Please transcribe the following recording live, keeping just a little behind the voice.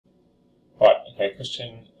Okay,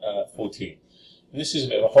 question 14. And this is a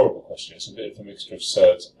bit of a horrible question. It's a bit of a mixture of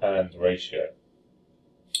surds and ratio.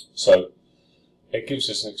 So it gives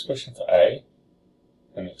us an expression for A,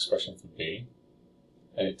 and an expression for B,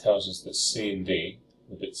 and it tells us that C and D,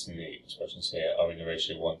 the bits in the expressions here, are in the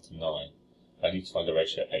ratio 1 to 9. I need to find the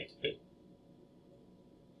ratio A to B.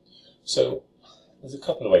 So there's a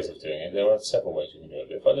couple of ways of doing it. There are several ways you can do it.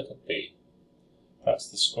 But if I look at B, that's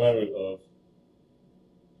the square root of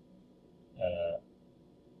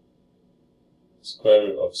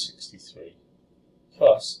 63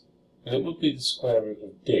 plus, and it would be the square root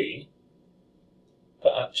of D,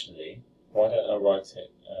 but actually, why don't I write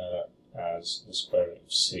it as the square root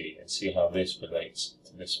of C and see how this relates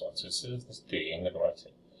to this one. So instead of this D, I'm going to write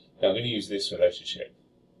it. Now I'm going to use this relationship.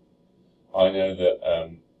 I know that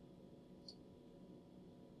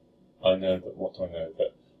what do I know?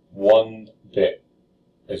 That one bit,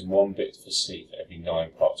 there's one bit for C for every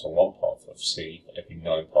 9 parts, or one part of C for every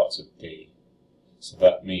 9 parts of D. So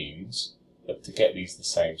that means that to get these the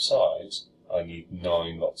same size, I need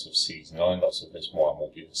 9 lots of C's. 9 lots of this one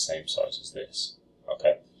will be the same size as this.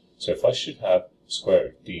 Okay? So if I should have square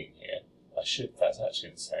root of D in here, that's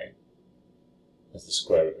actually the same as the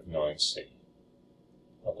square root of 9C.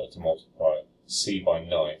 I've got to multiply C by 9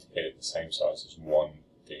 to get it the same size as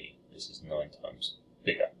 1D. This is 9 times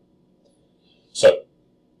bigger. So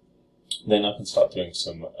then I can start doing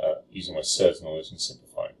some, using my surds knowledge and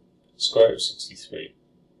simplifying. Square root of 63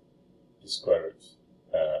 is square root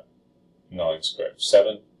of 9 square root of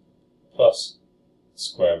 7 plus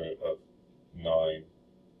square root of 9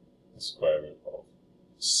 the square root of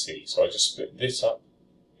C. So I just split this up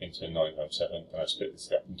into a 9 times 7 and I split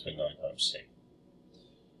this up into a 9 times C.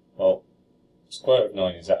 Well, square root of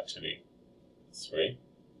 9 is actually 3,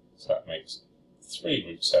 so that makes 3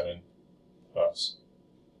 root 7 plus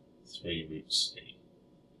 3 root C.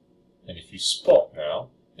 And if you spot now,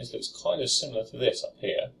 this looks kind of similar to this up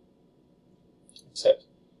here, except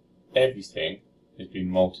everything has been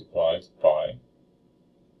multiplied by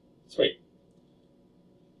 3.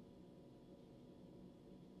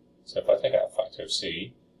 So if I take out a factor of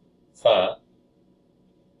C, that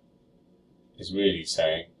is really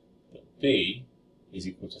saying that B is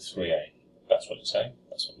equal to 3A. That's what it's saying.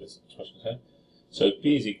 That's what this expression is saying. So if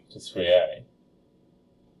B is equal to 3A,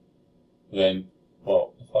 then,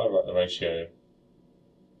 well, if I write the ratio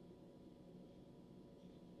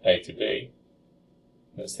A to B,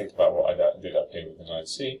 let's think about what I did up here with the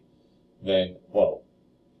 9C, then, well,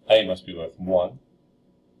 A must be worth 1,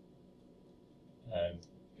 and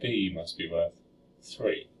B must be worth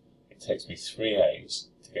 3. It takes me 3 A's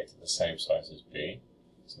to get to the same size as B,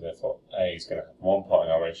 so therefore A is going to have 1 part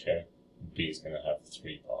in our ratio, and B is going to have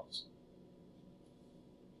 3 parts.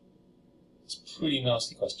 It's a pretty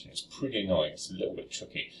nasty question, it's pretty annoying, it's a little bit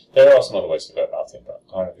tricky. There are some other ways to go about it, but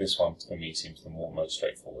kind of this one for me seems the most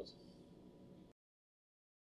straightforward.